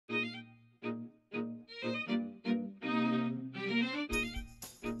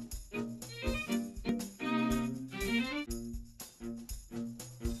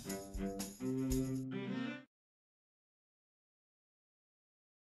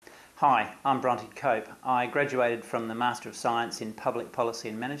Hi, I'm Bronte Koop. I graduated from the Master of Science in Public Policy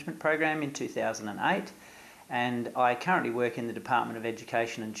and Management program in 2008, and I currently work in the Department of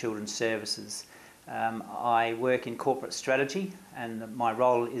Education and Children's Services. I work in corporate strategy, and my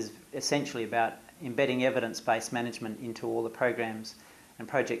role is essentially about embedding evidence-based management into all the programs and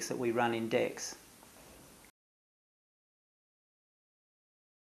projects that we run in DEX.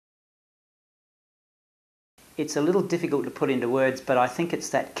 It's a little difficult to put into words, but I think it's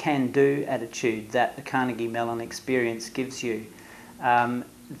that can-do attitude that the Carnegie Mellon experience gives you.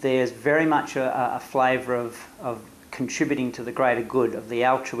 There's very much a flavour of contributing to the greater good, of the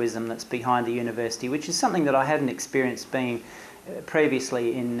altruism that's behind the university, which is something that I hadn't experienced being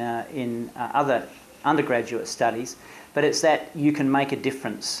previously in other undergraduate studies, but it's that you can make a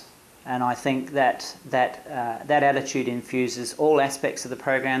difference. And I think that attitude infuses all aspects of the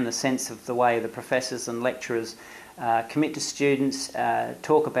program, the sense of the way the professors and lecturers commit to students,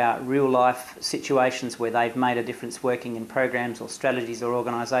 talk about real life situations where they've made a difference working in programs or strategies or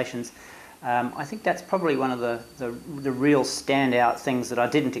organisations. I think that's probably one of the real standout things that I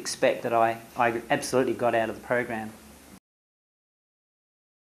didn't expect that I absolutely got out of the program.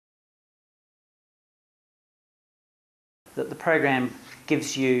 That the program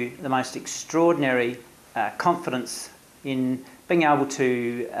gives you the most extraordinary confidence in being able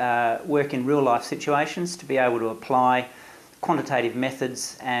to work in real life situations, to be able to apply quantitative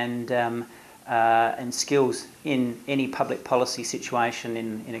methods and skills in any public policy situation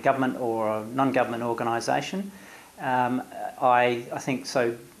in a government or a non-government organisation. I think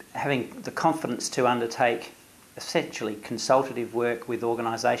so. Having the confidence to undertake essentially consultative work with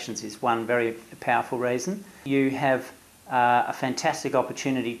organisations is one very powerful reason. You have a fantastic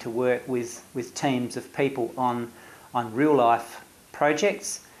opportunity to work with teams of people on real life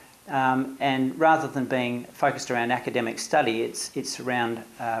projects, and rather than being focused around academic study, it's around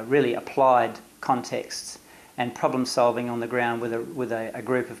really applied contexts and problem solving on the ground with a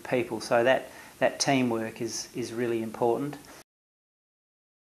group of people. So that teamwork is really important.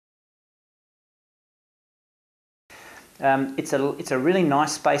 It's a really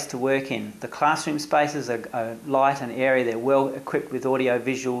nice space to work in. The classroom spaces are light and airy. They're well equipped with audio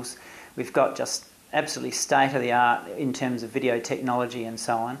visuals. We've got just absolutely state-of-the-art in terms of video technology and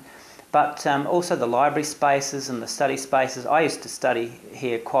so on. But also the library spaces and the study spaces. I used to study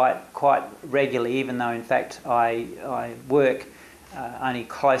here quite regularly, even though in fact I work only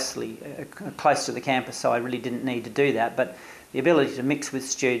close to the campus, so I really didn't need to do that. But the ability to mix with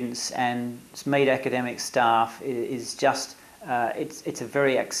students and meet academic staff is just, it's a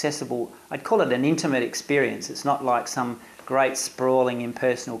very accessible, I'd call it an intimate experience. It's not like some great sprawling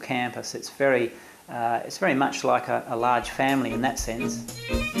impersonal campus. It's very much like a large family in that sense.